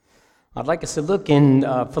I'd like us to look in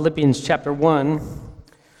Philippians chapter 1,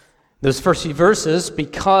 those first few verses,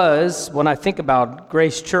 because when I think about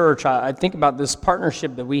Grace Church, I think about this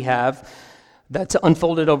partnership that we have that's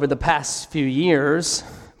unfolded over the past few years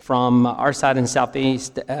from our side in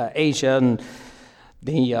Southeast Asia and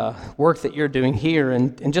the work that you're doing here.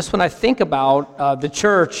 And just when I think about the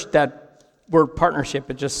church, that word partnership,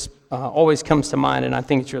 it just always comes to mind, and I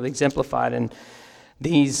think it's really exemplified in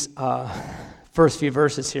these first few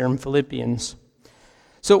verses here in Philippians.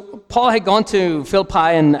 So Paul had gone to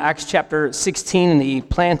Philippi in Acts chapter 16, and he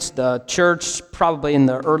plants the church probably in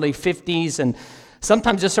the early 50s, and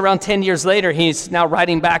sometimes just around 10 years later, he's now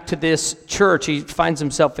writing back to this church. He finds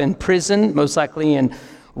himself in prison, most likely in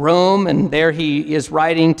Rome, and there he is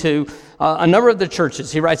writing to a number of the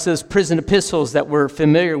churches. He writes those prison epistles that we're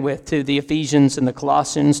familiar with, to the Ephesians and the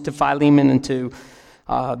Colossians, to Philemon, and to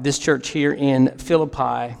this church here in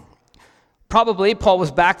Philippi. Probably Paul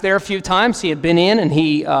was back there a few times. He had been in, and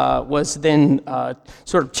he was then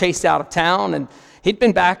sort of chased out of town, and he'd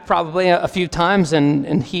been back probably a few times,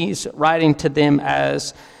 and he's writing to them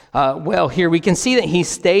as well. Here we can see that he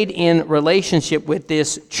stayed in relationship with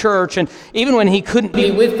this church, and even when he couldn't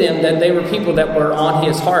be with them, that they were people that were on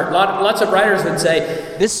his heart. Lots of writers would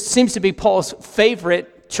say this seems to be Paul's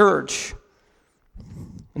favorite church.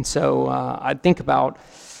 And so I think about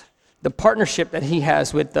the partnership that he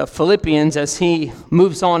has with the Philippians as he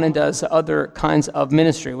moves on and does other kinds of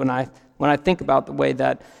ministry. When I think about the way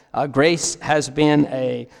that Grace has been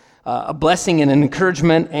a blessing and an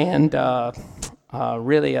encouragement and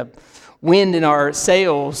really a wind in our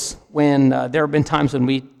sails when there have been times when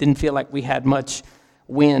we didn't feel like we had much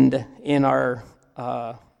wind in our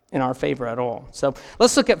favor at all. So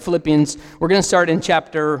let's look at Philippians. We're going to start in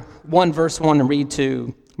chapter 1, verse 1, and read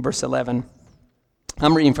to verse 11.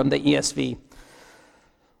 I'm reading from the ESV.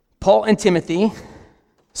 Paul and Timothy,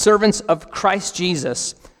 servants of Christ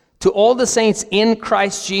Jesus, to all the saints in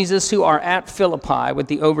Christ Jesus who are at Philippi with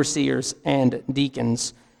the overseers and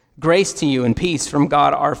deacons, grace to you and peace from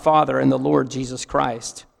God our Father and the Lord Jesus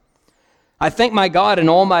Christ. I thank my God in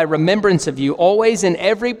all my remembrance of you, always in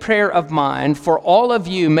every prayer of mine, for all of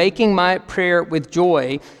you, making my prayer with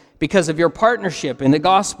joy because of your partnership in the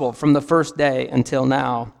gospel from the first day until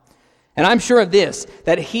now. And I'm sure of this,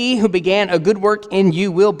 that he who began a good work in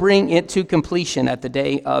you will bring it to completion at the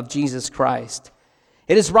day of Jesus Christ.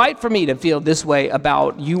 It is right for me to feel this way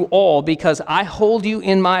about you all, because I hold you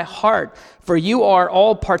in my heart, for you are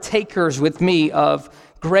all partakers with me of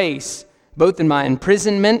grace, both in my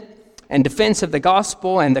imprisonment and defense of the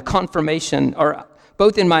gospel and the confirmation, or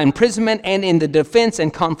both in my imprisonment and in the defense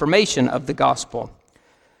and confirmation of the gospel.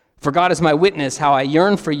 For God is my witness, how I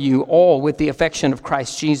yearn for you all with the affection of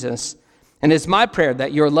Christ Jesus. And it's my prayer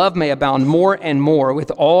that your love may abound more and more with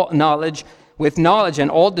knowledge and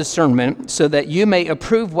all discernment, so that you may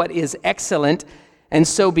approve what is excellent, and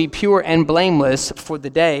so be pure and blameless for the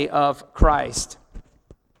day of Christ,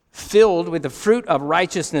 filled with the fruit of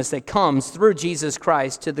righteousness that comes through Jesus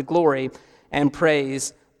Christ to the glory and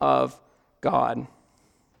praise of God.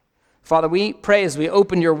 Father, we pray as we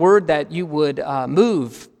open your word that you would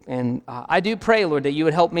move. And I do pray, Lord, that you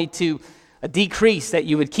would help me to decrease, that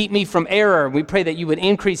you would keep me from error. We pray that you would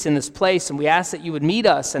increase in this place, and we ask that you would meet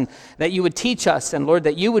us and that you would teach us, and Lord,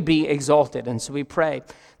 that you would be exalted. And so we pray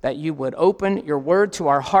that you would open your word to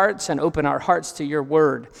our hearts and open our hearts to your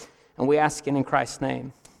word. And we ask it in Christ's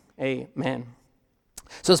name. Amen.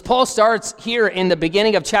 So as Paul starts here in the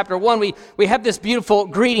beginning of chapter 1, we have this beautiful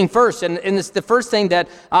greeting first, and it's the first thing that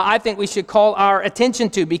I think we should call our attention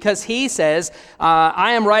to, because he says,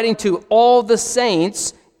 I am writing to all the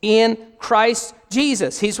saints in Christ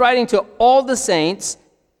Jesus. He's writing to all the saints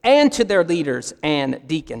and to their leaders and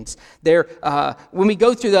deacons. When we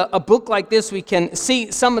go through a book like this, we can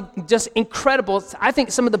see some of just incredible, I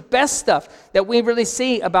think some of the best stuff that we really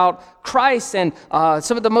see about Christ, and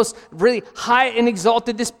some of the most really high and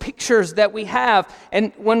exalted pictures that we have.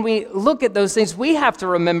 And when we look at those things, we have to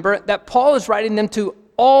remember that Paul is writing them to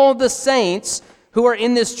all the saints who are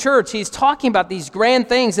in this church. He's talking about these grand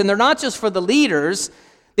things, and they're not just for the leaders.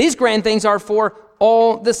 These grand things are for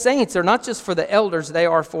all the saints. They're not just for the elders, they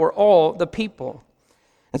are for all the people.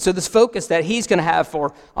 And so this focus that he's going to have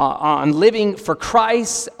on living for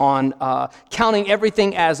Christ, on counting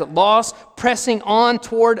everything as loss, pressing on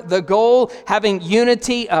toward the goal, having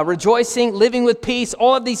unity, rejoicing, living with peace,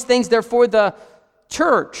 all of these things, they're for the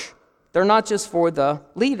church. They're not just for the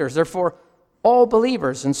leaders, they're for all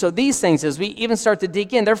believers. And so these things, as we even start to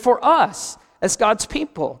dig in, they're for us as God's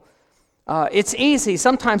people. It's easy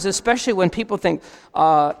sometimes, especially when people think,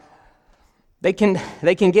 they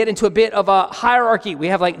can get into a bit of a hierarchy. We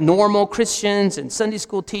have like normal Christians and Sunday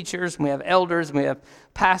school teachers, and we have elders, and we have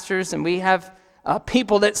pastors, and we have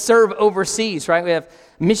people that serve overseas, right? We have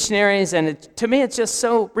missionaries, and to me it's just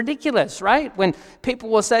so ridiculous, right? When people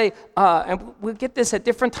will say, and we get this at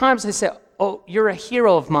different times, they say, "Oh, you're a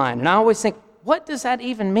hero of mine," and I always think, what does that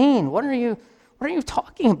even mean? What are you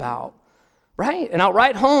talking about, right? And I'll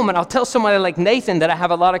write home and I'll tell somebody like Nathan that I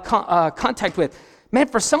have a lot of contact with, man,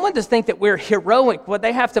 for someone to think that we're heroic, what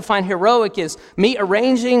they have to find heroic is me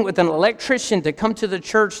arranging with an electrician to come to the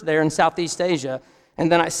church there in Southeast Asia,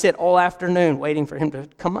 and then I sit all afternoon waiting for him to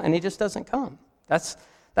come, and he just doesn't come. That's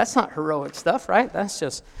not heroic stuff, right? That's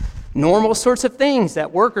just normal sorts of things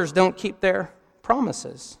that workers don't keep their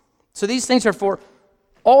promises. So these things are for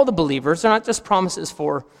all the believers. They're not just promises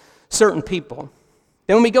for certain people.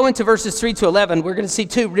 Then when we go into verses 3 to 11, we're going to see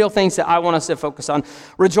two real things that I want us to focus on.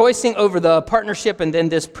 Rejoicing over the partnership, and then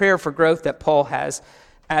this prayer for growth that Paul has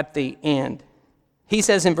at the end. He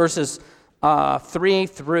says in verses 3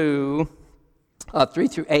 through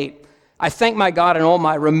 8, "I thank my God in all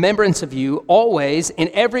my remembrance of you, always in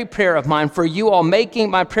every prayer of mine, for you all,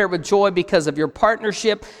 making my prayer with joy because of your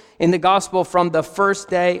partnership in the gospel from the first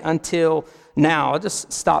day until now." I'll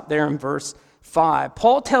just stop there in verse 5.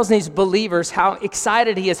 Paul tells these believers how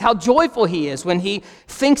excited he is, how joyful he is when he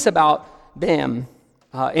thinks about them.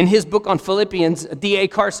 In his book on Philippians, D.A.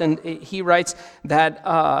 Carson, he writes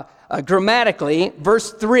that grammatically,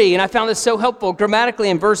 verse 3, and I found this so helpful, grammatically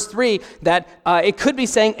in verse 3, that it could be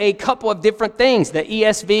saying a couple of different things. The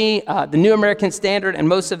ESV, the New American Standard, and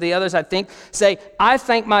most of the others, I think, say, "I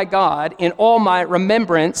thank my God in all my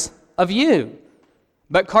remembrance of you."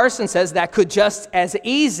 But Carson says that could just as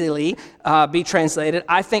easily be translated,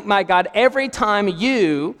 "I thank my God every time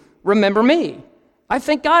you remember me." I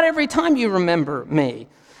thank God every time you remember me.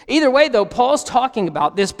 Either way, though, Paul's talking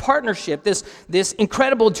about this partnership, this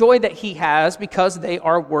incredible joy that he has because they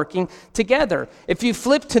are working together. If you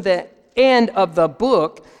flip to the end of the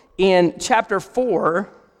book in chapter 4,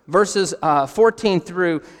 verses 14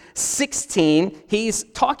 through 16, he's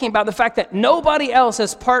talking about the fact that nobody else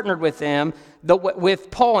has partnered with them,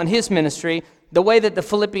 with Paul and his ministry, the way that the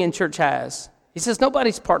Philippian church has. He says,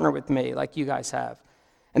 nobody's partnered with me like you guys have.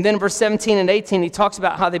 And then in verse 17 and 18, he talks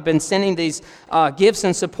about how they've been sending these gifts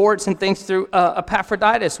and supports and things through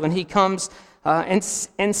Epaphroditus when he comes and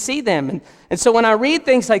see them. And so when I read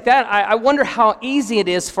things like that, I wonder how easy it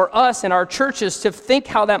is for us in our churches to think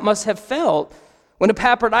how that must have felt when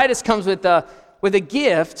Epaphroditus comes with a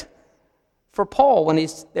gift for Paul when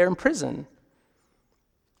he's there in prison.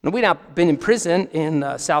 Now, we've not been in prison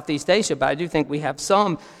in Southeast Asia, but I do think we have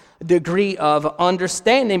some degree of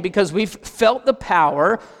understanding because we've felt the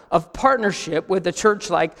power of partnership with a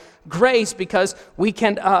church like Grace, because we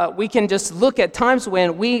can just look at times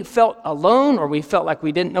when we felt alone or we felt like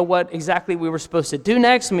we didn't know what exactly we were supposed to do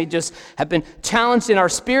next, and we just have been challenged in our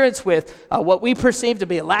spirits with what we perceive to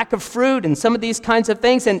be a lack of fruit and some of these kinds of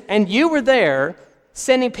things, and you were there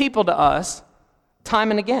sending people to us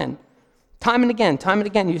time and again. Time and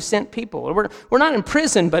again, you sent people. We're not in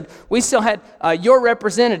prison, but we still had your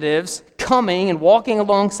representatives coming and walking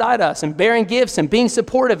alongside us and bearing gifts and being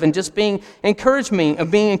supportive and just being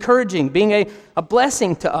encouraging, being a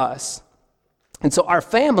blessing to us. And so our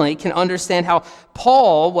family can understand how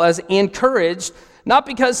Paul was encouraged, not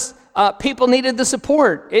because people needed the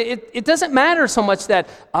support. It doesn't matter so much that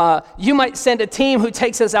you might send a team who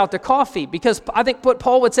takes us out to coffee, because I think what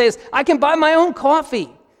Paul would say is, I can buy my own coffee.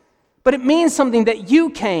 But it means something that you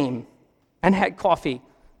came and had coffee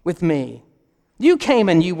with me. You came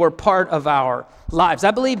and you were part of our lives. I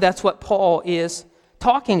believe that's what Paul is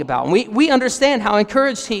talking about. And we understand how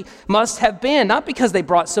encouraged he must have been, not because they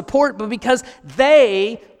brought support, but because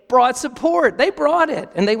they brought support. They brought it,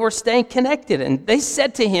 and they were staying connected. And they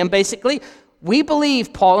said to him, basically, we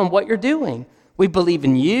believe, Paul, in what you're doing. We believe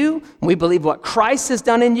in you. We believe what Christ has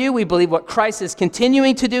done in you. We believe what Christ is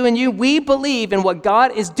continuing to do in you. We believe in what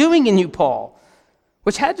God is doing in you, Paul,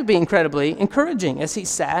 which had to be incredibly encouraging as he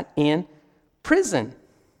sat in prison.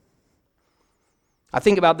 I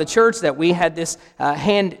think about the church that we had this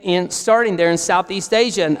hand in starting there in Southeast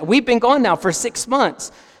Asia, and we've been gone now for 6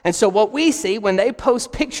 months. And so what we see when they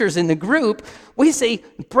post pictures in the group, we see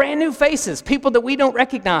brand new faces, people that we don't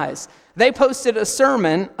recognize. They posted a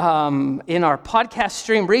sermon in our podcast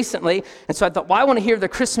stream recently, and so I thought, well, I want to hear the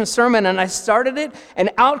Christmas sermon, and I started it, and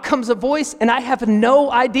out comes a voice, and I have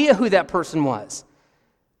no idea who that person was.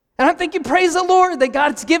 And I'm thinking, praise the Lord, that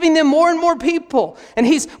God's giving them more and more people, and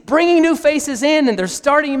he's bringing new faces in, and they're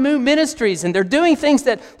starting new ministries, and they're doing things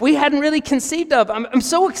that we hadn't really conceived of. I'm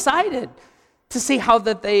so excited. to see how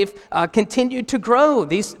that they've continued to grow,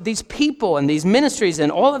 these people and these ministries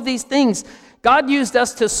and all of these things. God used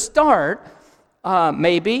us to start,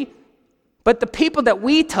 maybe, but the people that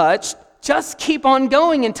we touched just keep on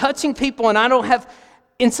going and touching people, and I don't have,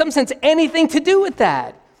 in some sense, anything to do with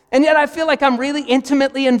that. And yet I feel like I'm really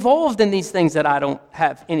intimately involved in these things that I don't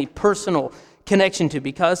have any personal connection to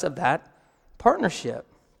because of that partnership.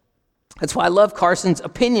 That's why I love Carson's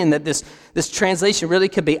opinion that this translation really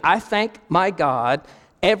could be, I thank my God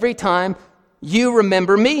every time you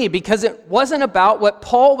remember me, because it wasn't about what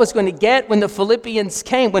Paul was going to get when the Philippians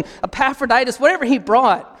came, when Epaphroditus, whatever he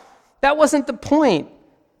brought, that wasn't the point.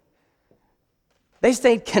 They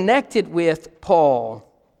stayed connected with Paul.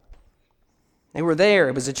 They were there.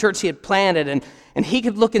 It was a church he had planted, and he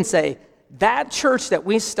could look and say, that church that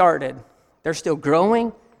we started, they're still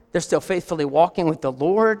growing. They're still faithfully walking with the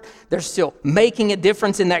Lord. They're still making a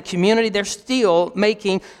difference in that community. They're still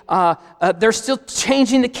making, they're still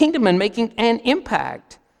changing the kingdom and making an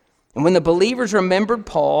impact. And when the believers remembered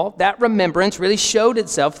Paul, that remembrance really showed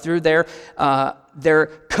itself through their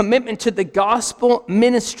commitment to the gospel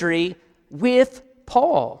ministry with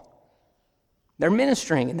Paul. They're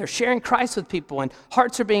ministering and they're sharing Christ with people, and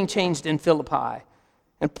hearts are being changed in Philippi.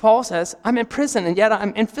 And Paul says, I'm in prison and yet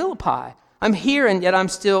I'm in Philippi. I'm here and yet I'm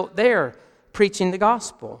still there preaching the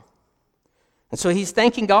gospel. And so he's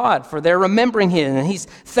thanking God for their remembering him, and he's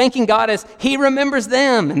thanking God as he remembers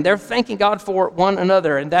them, and they're thanking God for one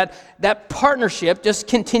another. And that partnership just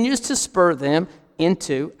continues to spur them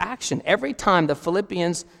into action. Every time the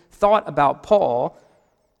Philippians thought about Paul,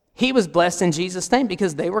 he was blessed in Jesus' name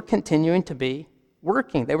because they were continuing to be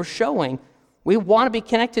working. They were showing, we want to be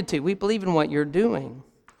connected to. We believe in what you're doing.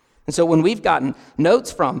 And so when we've gotten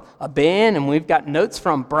notes from Ben, and we've got notes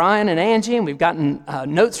from Brian and Angie, and we've gotten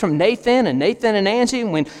notes from Nathan and Angie,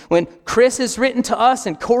 and when Chris has written to us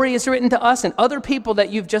and Corey has written to us and other people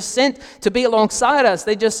that you've just sent to be alongside us,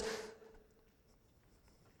 we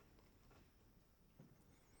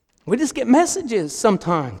just get messages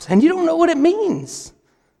sometimes, and you don't know what it means.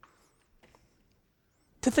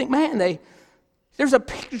 To think, man, there's a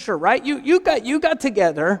picture, right? You got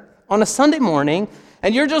together on a Sunday morning,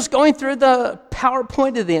 and you're just going through the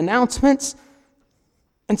PowerPoint of the announcements,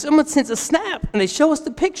 and someone sends a snap, and they show us the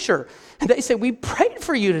picture, and they say, we prayed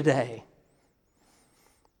for you today.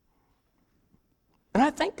 And I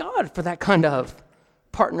thank God for that kind of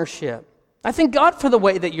partnership. I thank God for the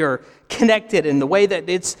way that you're connected and the way that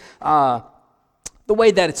it's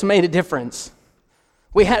made a difference.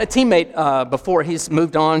 We had a teammate before. He's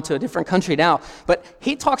moved on to a different country now, but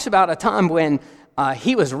he talks about a time when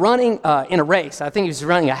he was running in a race. I think he was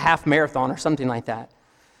running a half marathon or something like that.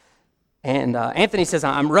 And Anthony says,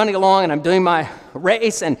 I'm running along and I'm doing my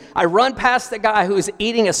race, and I run past the guy who is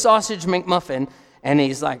eating a sausage McMuffin, and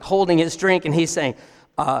he's like holding his drink, and he's saying,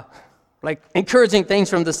 like encouraging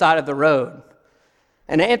things from the side of the road.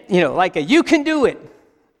 And, you can do it.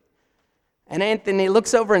 And Anthony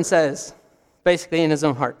looks over and says, basically in his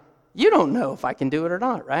own heart, you don't know if I can do it or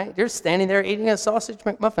not, right? You're standing there eating a sausage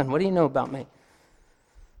McMuffin. What do you know about me?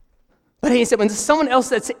 But he said, when someone else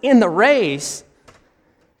that's in the race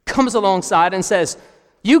comes alongside and says,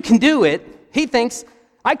 you can do it, he thinks,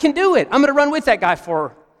 I can do it. I'm going to run with that guy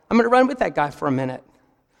for a minute.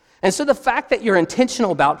 And so the fact that you're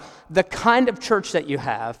intentional about the kind of church that you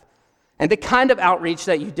have and the kind of outreach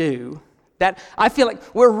that you do, that I feel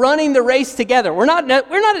like we're running the race together. We're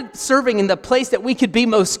not serving in the place that we could be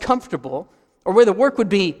most comfortable or where the work would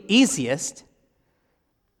be easiest.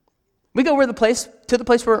 We go to the place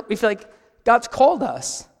where we feel like God's called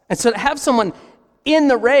us. And so to have someone in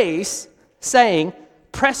the race saying,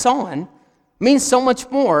 press on, means so much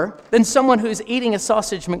more than someone who's eating a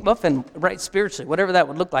sausage McMuffin, right, spiritually, whatever that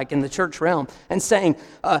would look like in the church realm, and saying,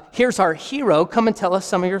 here's our hero, come and tell us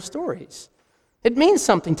some of your stories. It means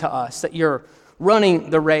something to us that you're running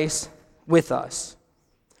the race with us.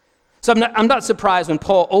 So I'm not surprised when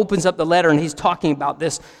Paul opens up the letter and he's talking about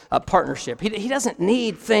this partnership. He doesn't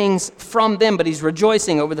need things from them, but he's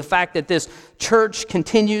rejoicing over the fact that this church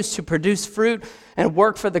continues to produce fruit and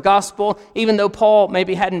work for the gospel, even though Paul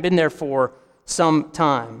maybe hadn't been there for some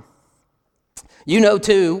time. You know,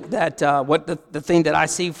 too, that what the thing that I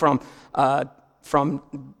see from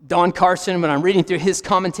Don Carson when I'm reading through his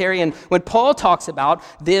commentary, and when Paul talks about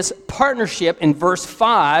this partnership in verse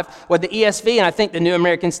 5, what the ESV and I think the New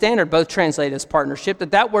American Standard both translate as partnership,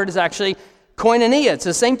 that word is actually koinonia. It's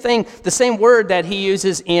the same thing, the same word that he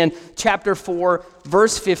uses in chapter 4,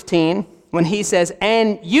 verse 15, when he says,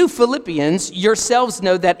 and you Philippians yourselves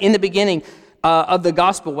know that in the beginning of the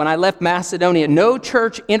gospel, when I left Macedonia, no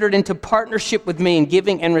church entered into partnership with me in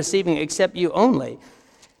giving and receiving except you only.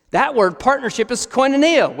 That word partnership is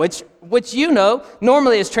koinonia, which you know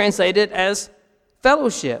normally is translated as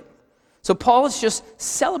fellowship. So Paul is just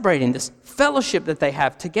celebrating this fellowship that they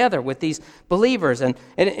have together with these believers. And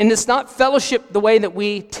it's not fellowship the way that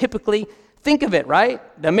we typically think of it, right?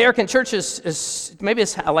 The American church is maybe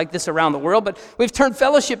it's like this around the world, but we've turned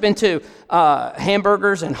fellowship into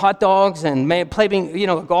hamburgers and hot dogs and playing,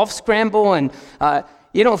 a golf scramble. And,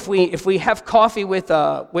 if we have coffee with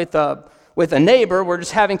a neighbor, we're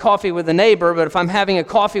just having coffee with a neighbor. But if I'm having a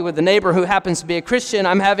coffee with a neighbor who happens to be a Christian,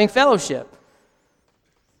 I'm having fellowship.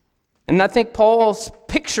 And I think Paul's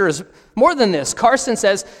picture is more than this. Carson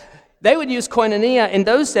says they would use koinonia in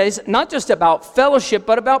those days, not just about fellowship,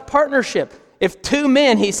 but about partnership. If two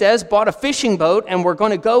men, he says, bought a fishing boat and were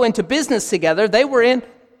going to go into business together, they were in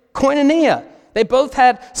koinonia. They both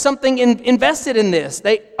had something invested in this.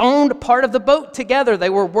 They owned part of the boat together. They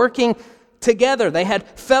were working together. They had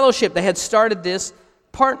fellowship. They had started this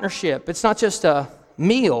partnership. It's not just a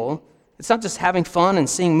meal. It's not just having fun and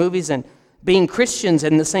seeing movies and being Christians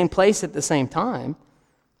in the same place at the same time.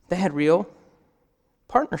 They had real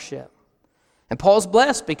partnership. And Paul's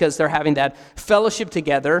blessed because they're having that fellowship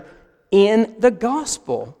together in the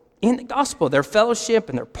gospel. In the gospel, their fellowship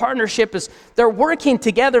and their partnership they're working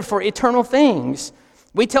together for eternal things.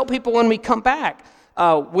 We tell people when we come back,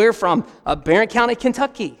 we're from Barron County,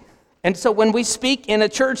 Kentucky. And so when we speak in a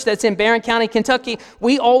church that's in Barron County, Kentucky,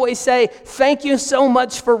 we always say, thank you so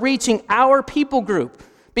much for reaching our people group,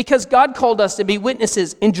 because God called us to be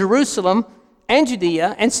witnesses in Jerusalem and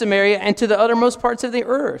Judea and Samaria and to the uttermost parts of the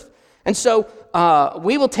earth. And so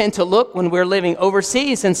we will tend to look when we're living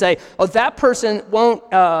overseas and say, oh, that person won't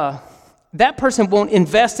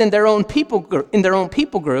invest in their own people group.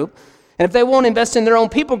 And if they won't invest in their own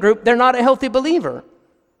people group, they're not a healthy believer.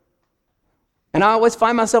 And I always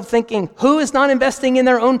find myself thinking, who is not investing in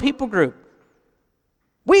their own people group?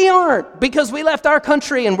 We aren't, because we left our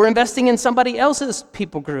country and we're investing in somebody else's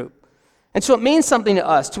people group. And so it means something to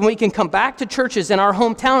us when we can come back to churches in our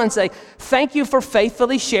hometown and say, thank you for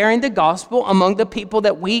faithfully sharing the gospel among the people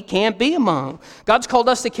that we can't be among. God's called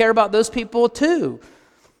us to care about those people too.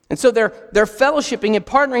 And so they're fellowshipping and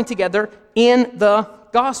partnering together in the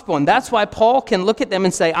gospel. And that's why Paul can look at them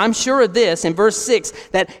and say, I'm sure of this, in verse 6,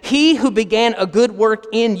 that he who began a good work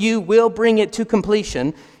in you will bring it to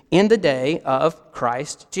completion in the day of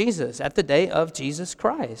Christ Jesus, at the day of Jesus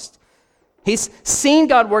Christ. He's seen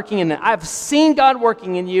God working in it. I've seen God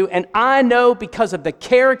working in you, and I know because of the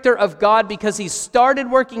character of God, because he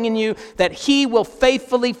started working in you, that he will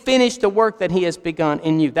faithfully finish the work that he has begun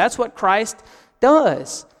in you. That's what Christ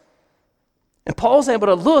does. And Paul's able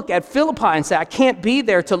to look at Philippi and say, I can't be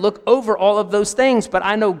there to look over all of those things, but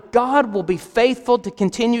I know God will be faithful to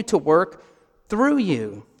continue to work through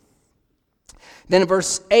you. Then in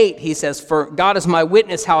verse 8, he says, for God is my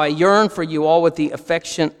witness how I yearn for you all with the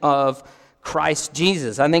affection of Christ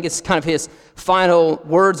Jesus. I think it's kind of his final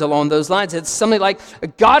words along those lines. It's something like,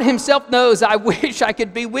 God himself knows I wish I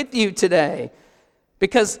could be with you today.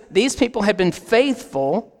 Because these people had been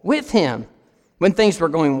faithful with him when things were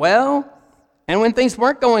going well and when things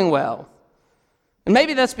weren't going well. And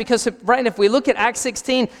maybe that's because, right, if we look at Acts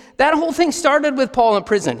 16, that whole thing started with Paul in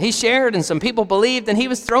prison. He shared and some people believed and he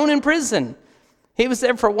was thrown in prison. He was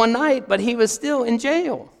there for one night, but he was still in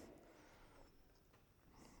jail.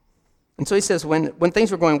 And so he says, when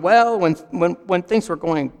things were going well, when things were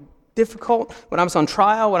going difficult, when I was on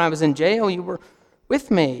trial, when I was in jail, you were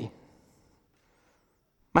with me.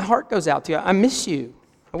 My heart goes out to you. I miss you.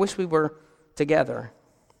 I wish we were together.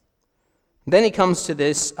 Then he comes to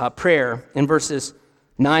this prayer in verses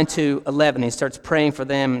 9 to 11. He starts praying for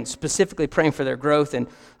them, and specifically praying for their growth in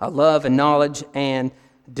love and knowledge and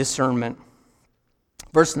discernment.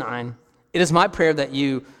 Verse 9, it is my prayer that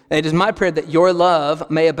your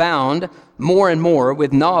love may abound more and more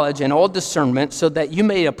with knowledge and all discernment, so that you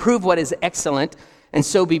may approve what is excellent, and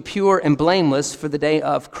so be pure and blameless for the day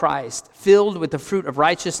of Christ, filled with the fruit of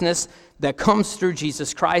righteousness that comes through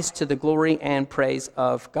Jesus Christ to the glory and praise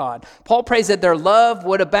of God. Paul prays that their love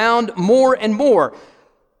would abound more and more.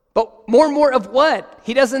 But more and more of what?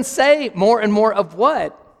 He doesn't say more and more of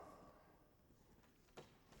what.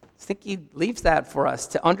 I think he leaves that for us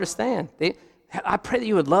to understand. I pray that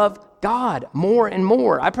you would love God more and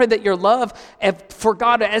more. I pray that your love for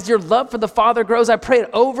God, as your love for the Father grows, I pray it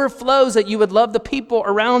overflows, that you would love the people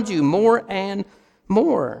around you more and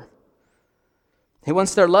more. He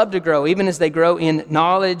wants their love to grow, even as they grow in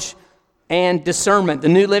knowledge and discernment. The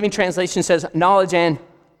New Living Translation says knowledge and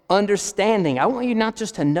understanding. I want you not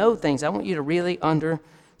just to know things, I want you to really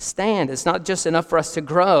understand. It's not just enough for us to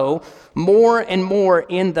grow more and more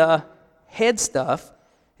in the head stuff.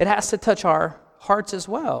 It has to touch our hearts as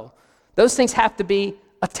well. Those things have to be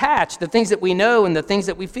attached. The things that we know and the things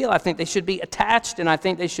that we feel, I think they should be attached, and I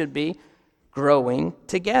think they should be growing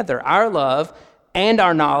together. Our love and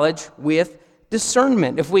our knowledge with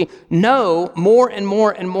discernment. If we know more and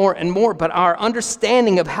more and more and more, but our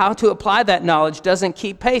understanding of how to apply that knowledge doesn't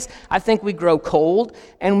keep pace, I think we grow cold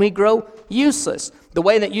and we grow useless. The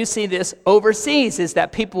way that you see this overseas is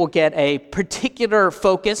that people will get a particular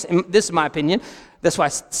focus, and this is my opinion, that's why I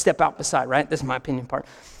step out beside, right? This is my opinion part.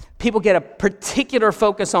 People get a particular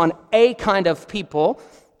focus on a kind of people,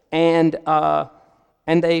 and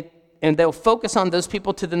they'll focus on those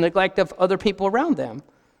people to the neglect of other people around them.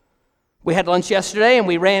 We had lunch yesterday, and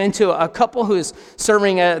we ran into a couple who's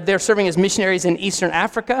they're serving as missionaries in Eastern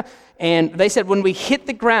Africa, and they said when we hit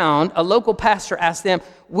the ground, a local pastor asked them,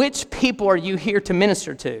 which people are you here to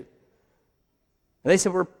minister to? And they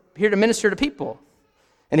said, we're here to minister to people.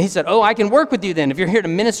 And he said, I can work with you then if you're here to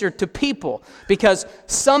minister to people, because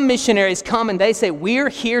some missionaries come and they say, we're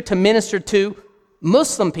here to minister to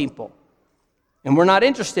Muslim people, and we're not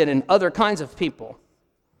interested in other kinds of people.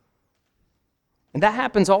 And that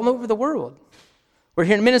happens all over the world. We're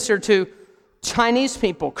here to minister to Chinese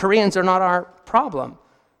people. Koreans are not our problem,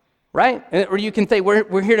 right? Or you can think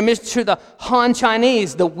we're here to minister to the Han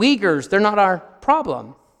Chinese, the Uyghurs. They're not our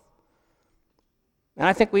problem. And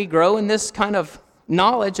I think we grow in this kind of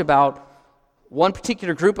knowledge about one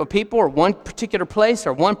particular group of people or one particular place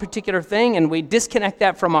or one particular thing, and we disconnect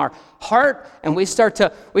that from our heart, and we start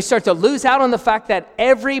to lose out on the fact that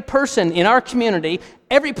every person in our community,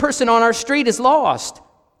 every person on our street is lost.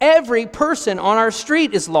 Every person on our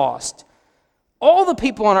street is lost. All the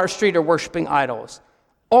people on our street are worshiping idols.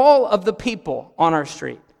 All of the people on our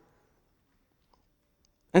street.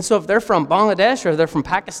 And so if they're from Bangladesh, or they're from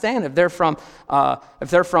Pakistan, if they're from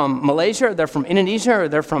Malaysia, or they're from Indonesia, or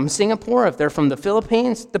they're from Singapore, if they're from the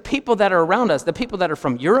Philippines, the people that are around us, the people that are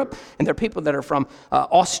from Europe, and they're people that are from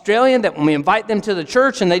Australia, that when we invite them to the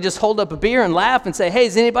church and they just hold up a beer and laugh and say, hey,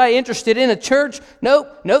 is anybody interested in a church?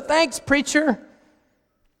 Nope, no thanks, preacher.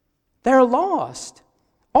 They're lost.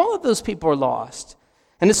 All of those people are lost.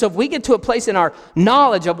 And so if we get to a place in our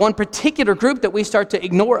knowledge of one particular group that we start to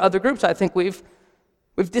ignore other groups, I think we've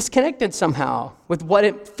disconnected somehow with what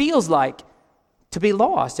it feels like to be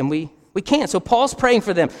lost, and we can't. So Paul's praying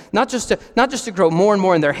for them, not just to grow more and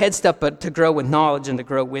more in their head stuff, but to grow with knowledge and to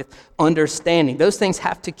grow with understanding. Those things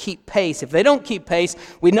have to keep pace. If they don't keep pace,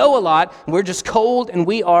 we know a lot, and we're just cold, and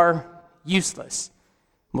we are useless.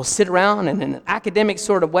 We'll sit around, and in an academic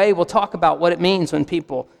sort of way, we'll talk about what it means when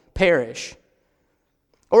people perish.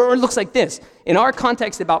 Or it looks like this. In our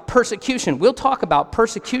context about persecution, we'll talk about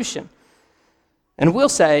persecution. And we'll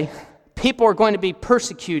say, people are going to be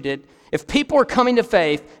persecuted. If people are coming to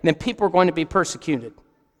faith, then people are going to be persecuted.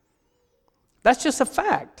 That's just a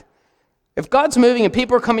fact. If God's moving and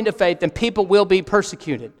people are coming to faith, then people will be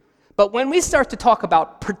persecuted. But when we start to talk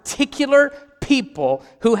about particular people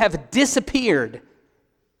who have disappeared,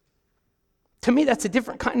 to me that's a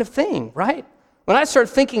different kind of thing, right? When I start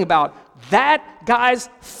thinking about that guy's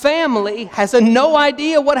family has no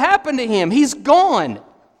idea what happened to him. He's gone.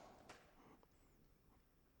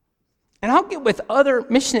 And I'll get with other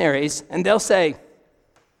missionaries, and they'll say,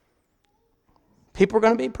 people are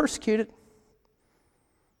going to be persecuted.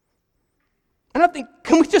 And I think,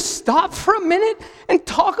 can we just stop for a minute and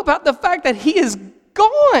talk about the fact that he is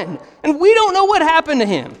gone, and we don't know what happened to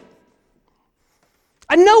him?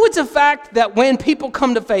 I know it's a fact that when people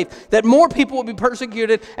come to faith, that more people will be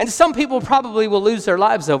persecuted, and some people probably will lose their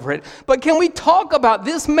lives over it. But can we talk about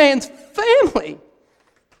this man's family?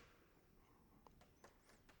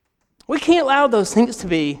 We can't allow those things to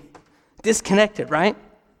be disconnected, right?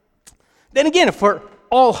 Then again, if we're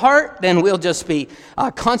all heart, then we'll just be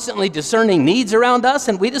constantly discerning needs around us,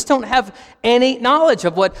 and we just don't have any knowledge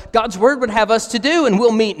of what God's Word would have us to do, and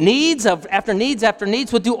we'll meet needs after needs after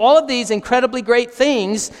needs. We'll do all of these incredibly great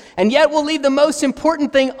things, and yet we'll leave the most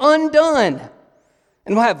important thing undone.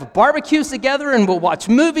 And we'll have barbecues together, and we'll watch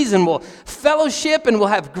movies, and we'll fellowship, and we'll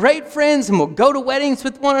have great friends, and we'll go to weddings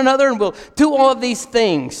with one another, and we'll do all of these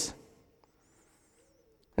things.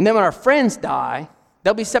 And then when our friends die,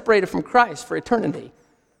 they'll be separated from Christ for eternity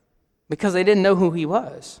because they didn't know who he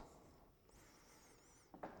was.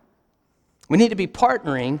 We need to be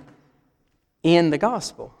partnering in the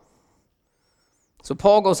gospel. So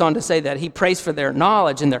Paul goes on to say that he prays for their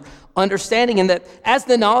knowledge and their understanding, and that as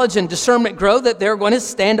the knowledge and discernment grow, that they're going to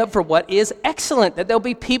stand up for what is excellent, that there'll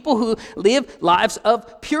be people who live lives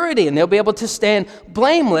of purity, and they'll be able to stand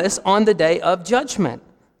blameless on the day of judgment.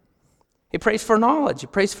 He prays for knowledge. He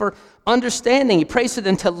prays for understanding. He prays for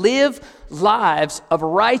them to live lives of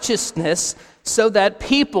righteousness so that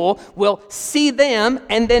people will see them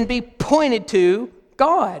and then be pointed to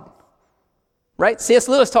God. Right? C.S.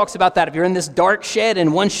 Lewis talks about that. If you're in this dark shed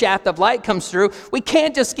and one shaft of light comes through, we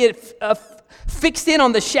can't just get fixed in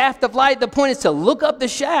on the shaft of light. The point is to look up the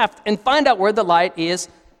shaft and find out where the light is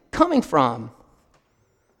coming from.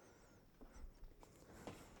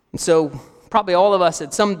 And so probably all of us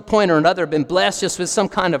at some point or another have been blessed just with some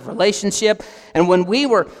kind of relationship. And when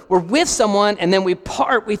we're with someone and then we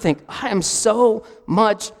part, we think, I am so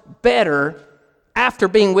much better after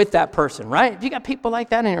being with that person, right? Have you got people like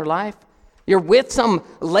that in your life? You're with some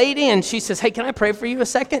lady and she says, hey, can I pray for you a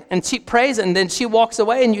second? And she prays and then she walks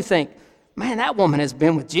away and you think, man, that woman has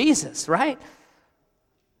been with Jesus, right?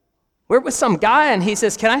 We're with some guy and he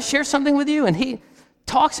says, can I share something with you? And he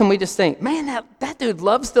talks and we just think, man, that dude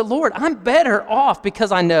loves the Lord. I'm better off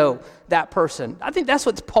because I know that person. I think that's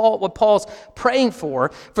what Paul's praying for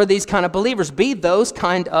these kind of believers. Be those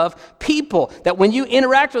kind of people that when you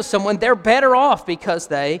interact with someone, they're better off because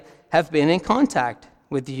they have been in contact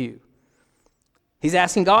with you. He's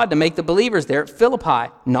asking God to make the believers there at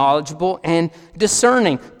Philippi knowledgeable and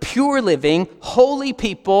discerning, pure living, holy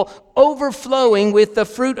people, overflowing with the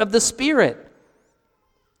fruit of the Spirit.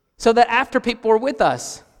 So that after people are with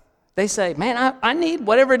us, they say, man, I need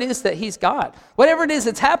whatever it is that he's got. Whatever it is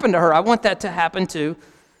that's happened to her, I want that to happen to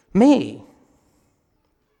me.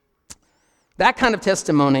 That kind of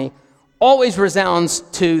testimony always resounds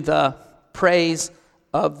to the praise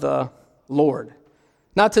of the Lord.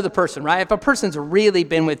 Not to the person, right? If a person's really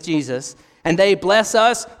been with Jesus and they bless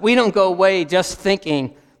us, we don't go away just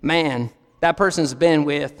thinking, man, that person's been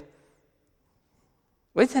with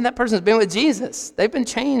Jesus. They've been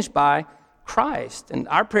changed by Christ. And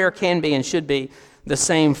our prayer can be and should be the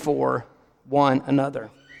same for one another.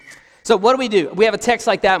 So what do? We have a text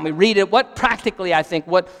like that and we read it. What practically, I think,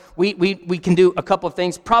 what we can do a couple of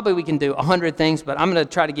things. Probably we can do 100 things, but I'm going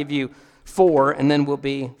to try to give you 4 and then we'll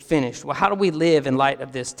be finished. Well, how do we live in light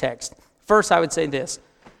of this text? First, I would say this.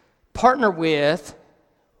 Partner with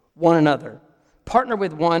one another. Partner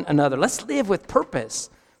with one another. Let's live with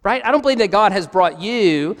purpose, right? I don't believe that God has brought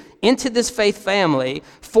you into this faith family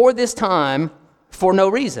for this time for no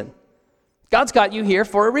reason. God's got you here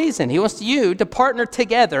for a reason. He wants you to partner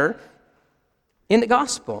together in the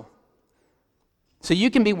gospel. So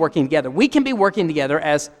you can be working together. We can be working together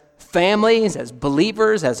as families, as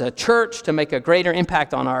believers, as a church to make a greater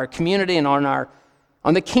impact on our community and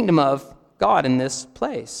on the kingdom of God in this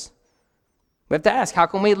place. We have to ask, how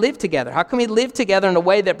can we live together? How can we live together in a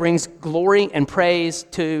way that brings glory and praise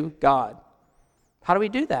to God? How do we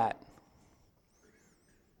do that?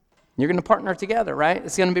 You're going to partner together, right?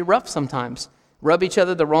 It's going to be rough sometimes. Rub each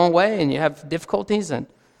other the wrong way and you have difficulties and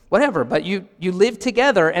whatever. But you live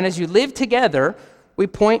together, and as you live together, we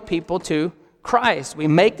point people to Christ. We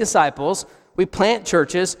make disciples, we plant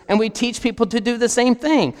churches, and we teach people to do the same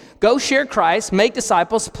thing. Go share Christ, make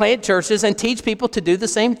disciples, plant churches, and teach people to do the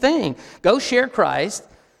same thing. Go share Christ,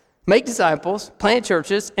 make disciples, plant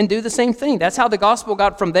churches, and do the same thing. That's how the gospel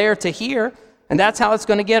got from there to here, and that's how it's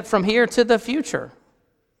going to get from here to the future.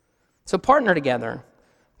 So partner together.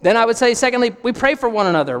 Then I would say, secondly, we pray for one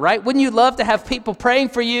another, right? Wouldn't you love to have people praying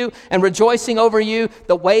for you and rejoicing over you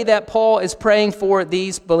the way that Paul is praying for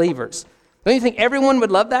these believers? Don't you think everyone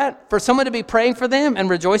would love that? For someone to be praying for them and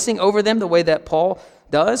rejoicing over them the way that Paul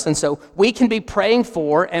does? And so we can be praying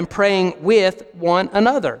for and praying with one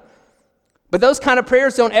another. But those kind of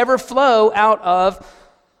prayers don't ever flow out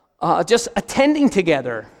of just attending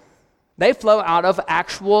together. They flow out of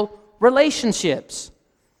actual relationships.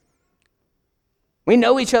 We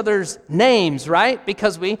know each other's names, right?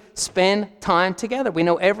 Because we spend time together. We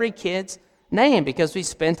know every kid's name because we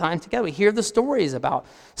spend time together. We hear the stories about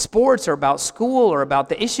sports or about school or about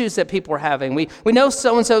the issues that people are having. We know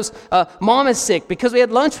so-and-so's mom is sick because we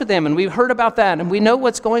had lunch with them and we heard about that and we know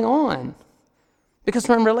what's going on because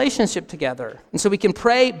we're in relationship together. And so we can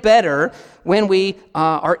pray better when we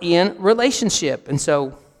are in relationship. And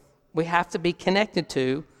so we have to be connected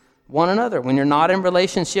to one another. When you're not in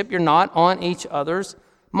relationship, you're not on each other's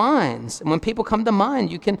minds. And when people come to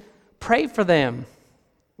mind, you can pray for them.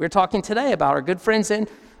 We were talking today about our good friends in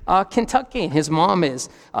Kentucky. His mom is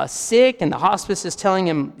sick, and the hospice is telling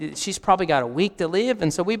him she's probably got a week to live.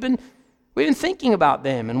 And so we've been thinking about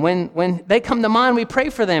them. And when they come to mind, we pray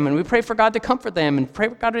for them, and we pray for God to comfort them, and pray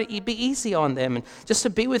for God to be easy on them, and just to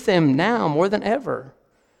be with them now more than ever.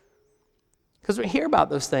 Because we hear about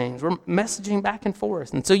those things. We're messaging back and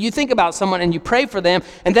forth. And so you think about someone and you pray for them,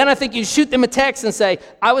 and then I think you shoot them a text and say,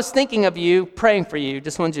 I was thinking of you, praying for you.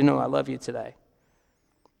 Just wanted you to know I love you today.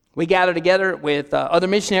 We gather together with other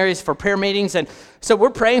missionaries for prayer meetings, and so we're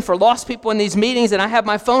praying for lost people in these meetings, and I have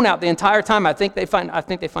my phone out the entire time. I think they find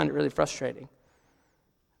it really frustrating.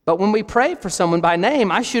 But when we pray for someone by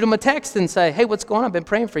name, I shoot them a text and say, hey, what's going on? I've been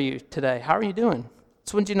praying for you today. How are you doing?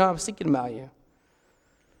 Just wanted you to know I was thinking about you.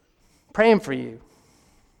 Praying for you.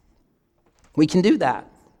 We can do that.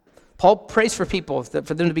 Paul prays for people, for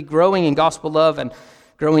them to be growing in gospel love and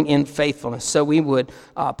growing in faithfulness. So we would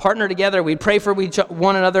partner together. We'd pray for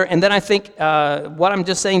one another. And then I think what I'm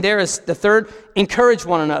just saying there is the third, encourage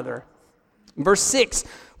one another. Verse 6,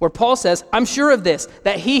 where Paul says, I'm sure of this,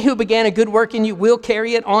 that he who began a good work in you will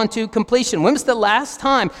carry it on to completion. When was the last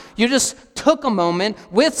time you just took a moment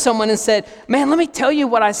with someone and said, man, let me tell you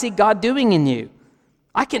what I see God doing in you.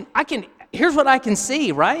 Here's what I can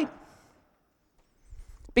see, right?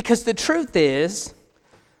 Because the truth is,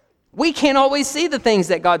 we can't always see the things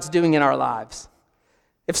that God's doing in our lives.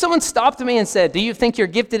 If someone stopped me and said, do you think you're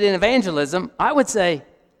gifted in evangelism? I would say,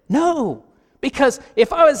 no. Because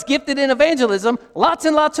if I was gifted in evangelism, lots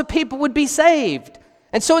and lots of people would be saved.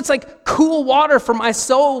 And so it's like cool water for my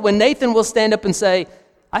soul when Nathan will stand up and say,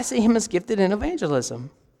 I see him as gifted in evangelism.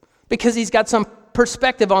 Because he's got some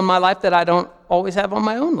perspective on my life that I don't always have on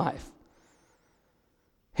my own life.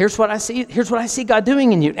 Here's what I see God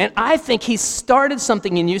doing in you. And I think he started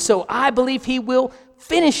something in you, so I believe he will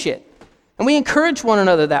finish it. And we encourage one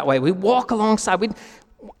another that way. We walk alongside.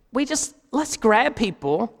 Let's grab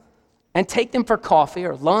people and take them for coffee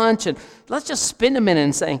or lunch, and let's just spend a minute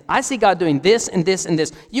and say, I see God doing this and this and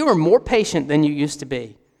this. You are more patient than you used to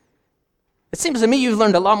be. It seems to me you've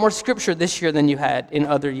learned a lot more scripture this year than you had in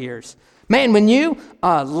other years. Man, when you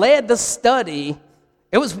led the study,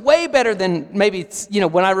 it was way better than maybe,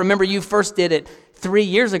 when I remember you first did it 3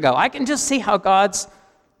 years ago. I can just see how God's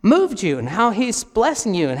moved you and how he's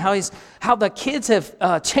blessing you and how the kids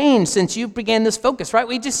have changed since you began this focus, right?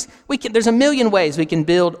 There's a million ways we can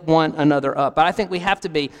build one another up. But I think we have to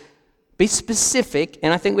be specific,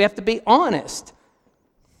 and I think we have to be honest.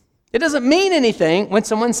 It doesn't mean anything when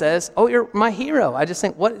someone says, oh, you're my hero. I just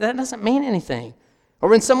think, what? That doesn't mean anything. Or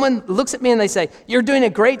when someone looks at me and they say, you're doing a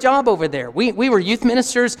great job over there. We were youth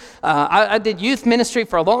ministers. I did youth ministry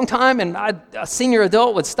for a long time, and a senior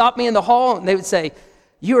adult would stop me in the hall, and they would say,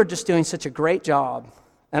 you are just doing such a great job.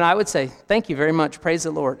 And I would say, thank you very much, praise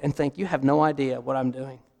the Lord, and think, you have no idea what I'm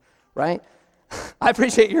doing, right? I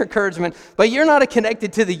appreciate your encouragement, but you're not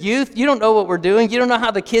connected to the youth. You don't know what we're doing. You don't know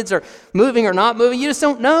how the kids are moving or not moving. You just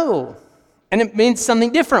don't know. And it means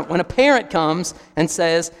something different when a parent comes and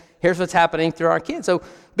says, here's what's happening through our kids. So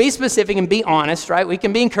be specific and be honest, right? We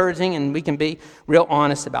can be encouraging and we can be real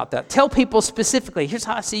honest about that. Tell people specifically, here's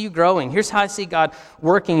how I see you growing. Here's how I see God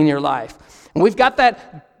working in your life. And we've got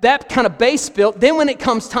that kind of base built. Then when it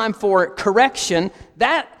comes time for correction,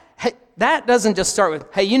 that doesn't just start with,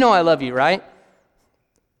 hey, I love you, right?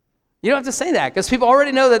 You don't have to say that because people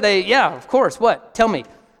already know that yeah, of course, what? Tell me.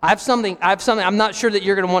 I have something. I'm not sure that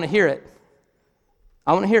you're going to want to hear it.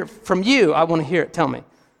 I want to hear it from you. I want to hear it. Tell me.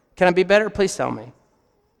 Can I be better? Please tell me.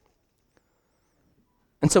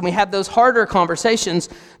 And so when we have those harder conversations,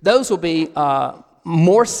 those will be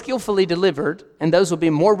more skillfully delivered, and those will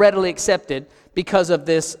be more readily accepted because of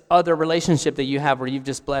this other relationship that you have where you've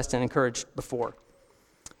just blessed and encouraged before.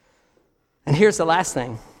 And here's the last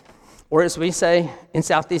thing, or as we say in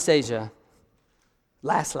Southeast Asia,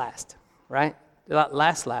 last, right?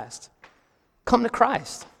 Last. Come to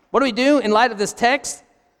Christ. What do we do in light of this text?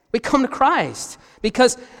 We come to Christ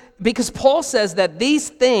because Paul says that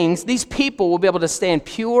these people will be able to stand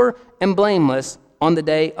pure and blameless on the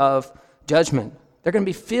day of judgment. They're going to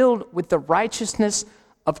be filled with the righteousness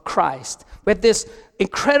of Christ. We have this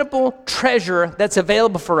incredible treasure that's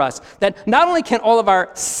available for us, that not only can all of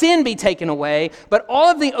our sin be taken away, but all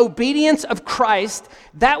of the obedience of Christ,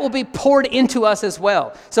 that will be poured into us as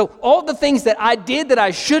well. So all the things that I did that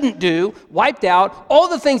I shouldn't do, wiped out. All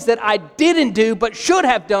the things that I didn't do but should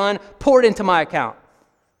have done, poured into my account.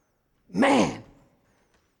 Man.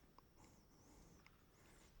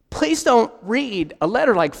 Please don't read a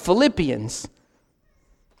letter like Philippians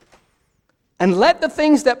and let the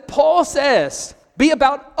things that Paul says be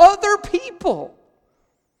about other people.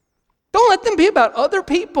 Don't let them be about other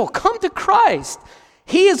people. Come to Christ.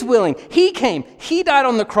 He is willing. He came. He died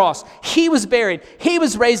on the cross. He was buried. He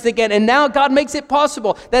was raised again. And now God makes it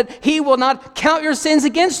possible that he will not count your sins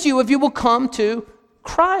against you if you will come to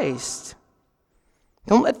Christ.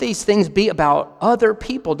 Don't let these things be about other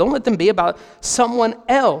people. Don't let them be about someone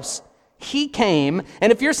else. He came,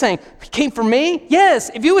 and if you're saying, he came for me?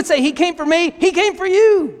 Yes, if you would say he came for me, he came for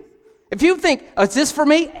you. If you think, is this for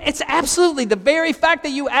me? It's absolutely. The very fact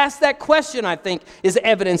that you asked that question, I think, is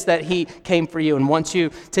evidence that he came for you and wants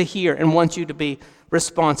you to hear and wants you to be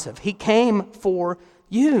responsive. He came for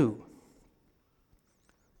you.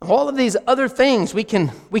 All of these other things we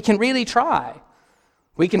can really try.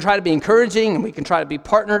 We can try to be encouraging, and we can try to be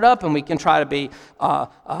partnered up, and we can try to be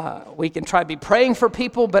praying for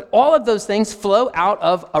people. But all of those things flow out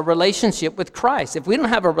of a relationship with Christ. If we don't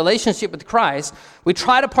have a relationship with Christ, we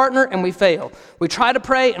try to partner and we fail. We try to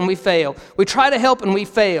pray and we fail. We try to help and we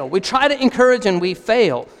fail. We try to encourage and we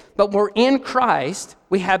fail. But when we're in Christ,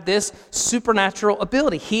 we have this supernatural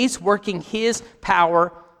ability. He's working His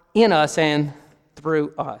power in us and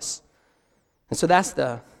through us. And so that's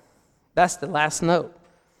the last note.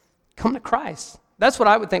 Come to Christ. That's what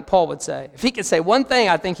I would think Paul would say. If he could say one thing,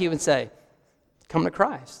 I think he would say, come to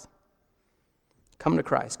Christ. Come to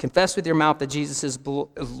Christ. Confess with your mouth that Jesus is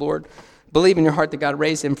Lord. Believe in your heart that God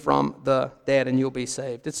raised him from the dead and you'll be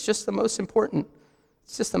saved. It's just the most important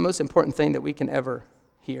thing that we can ever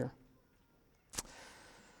hear.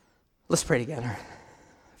 Let's pray together.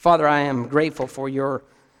 Father, I am grateful for your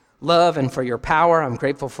love and for your power. I'm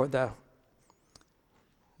grateful for the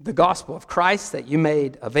gospel of Christ that you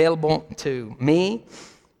made available to me.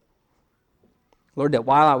 Lord, that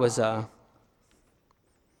while I was a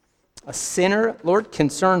sinner, Lord,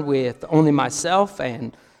 concerned with only myself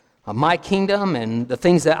and my kingdom and the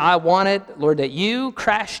things that I wanted, Lord, that you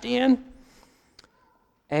crashed in.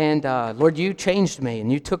 And Lord, you changed me,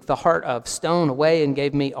 and you took the heart of stone away and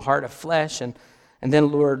gave me a heart of flesh. And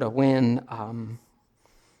then, Lord, when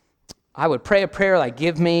I would pray a prayer like,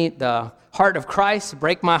 give me the heart of Christ,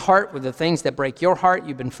 break my heart with the things that break your heart.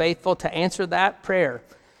 You've been faithful to answer that prayer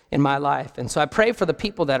in my life. And so I pray for the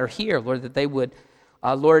people that are here, Lord, that they would,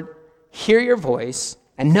 Lord, hear your voice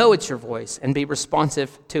and know it's your voice and be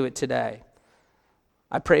responsive to it today.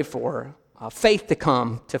 I pray for faith to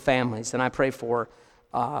come to families, and I pray for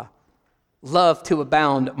love to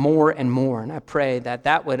abound more and more. And I pray that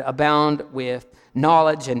that would abound with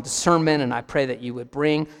knowledge and discernment, and I pray that you would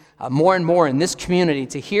bring more and more in this community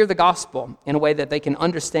to hear the gospel in a way that they can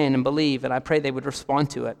understand and believe, and I pray they would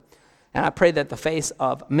respond to it. And I pray that the face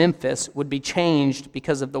of Memphis would be changed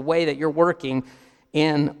because of the way that you're working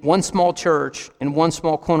in one small church in one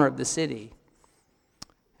small corner of the city.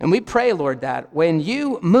 And we pray, Lord, that when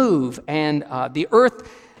you move and the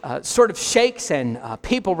earth sort of shakes and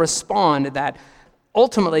people respond, that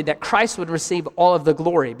ultimately that Christ would receive all of the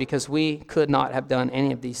glory, because we could not have done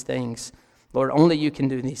any of these things. Lord, only you can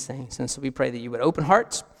do these things. And so we pray that you would open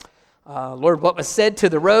hearts. Lord, what was said to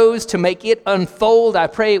the rose to make it unfold, I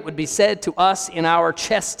pray it would be said to us in our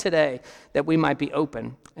chest today, that we might be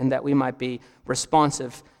open and that we might be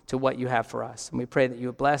responsive to what you have for us. And we pray that you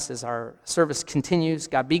would bless as our service continues.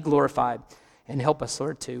 God, be glorified and help us,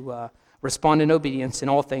 Lord, to respond in obedience in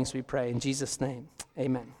all things we pray. In Jesus' name,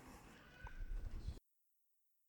 amen.